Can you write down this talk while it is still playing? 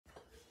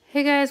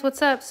Hey guys,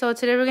 what's up? So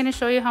today we're going to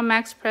show you how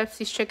Max preps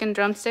these chicken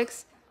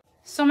drumsticks.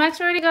 So Max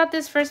already got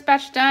this first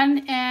batch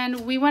done,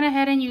 and we went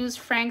ahead and used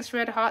Frank's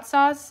red hot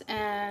sauce,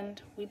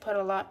 and we put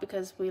a lot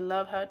because we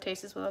love how it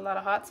tastes with a lot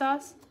of hot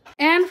sauce.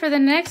 And for the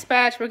next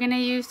batch, we're going to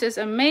use this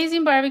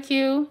amazing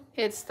barbecue.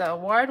 It's the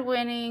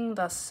award-winning,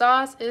 the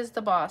sauce is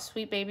the boss,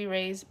 Sweet Baby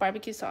Ray's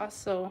barbecue sauce.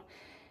 So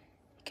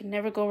you can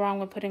never go wrong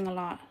with putting a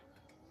lot.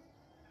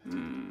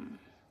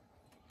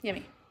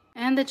 Yummy.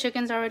 And the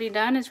chicken's already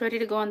done. It's ready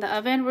to go in the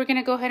oven. We're going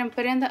to go ahead and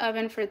put it in the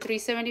oven for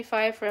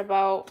 375 for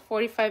about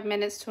 45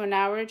 minutes to an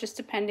hour, just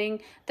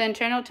depending. The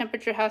internal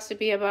temperature has to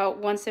be about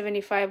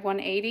 175,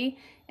 180.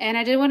 And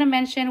I did want to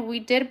mention, we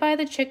did buy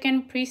the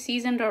chicken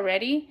pre-seasoned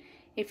already.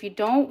 If you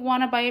don't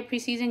want to buy it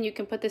pre-seasoned, you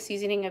can put the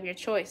seasoning of your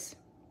choice.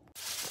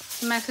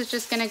 Max is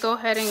just going to go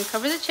ahead and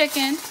cover the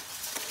chicken.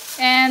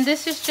 And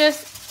this is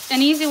just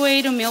an easy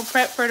way to meal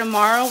prep for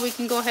tomorrow. We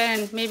can go ahead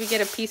and maybe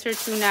get a piece or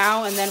two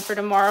now, and then for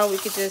tomorrow we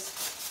could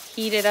just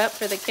heat it up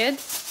for the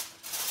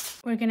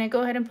kids. We're gonna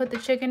go ahead and put the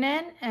chicken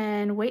in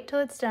and wait till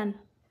it's done.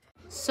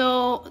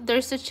 So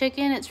there's the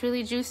chicken. It's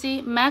really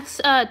juicy. Max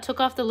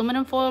took off the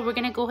aluminum foil. We're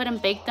gonna go ahead and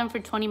bake them for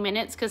 20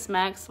 minutes because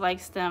Max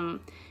likes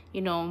them,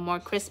 you know, more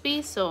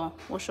crispy. So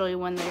we'll show you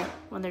when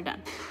they're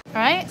done. All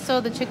right,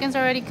 so the chicken's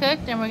already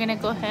cooked, and we're gonna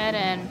go ahead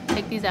and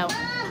take these out.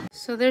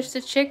 So there's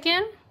the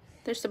chicken,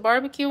 there's the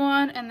barbecue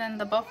one, and then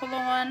the buffalo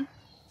one.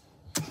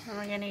 And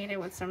we're gonna eat it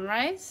with some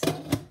rice.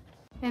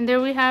 And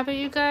there we have it,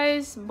 you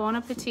guys. Bon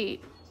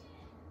appetit.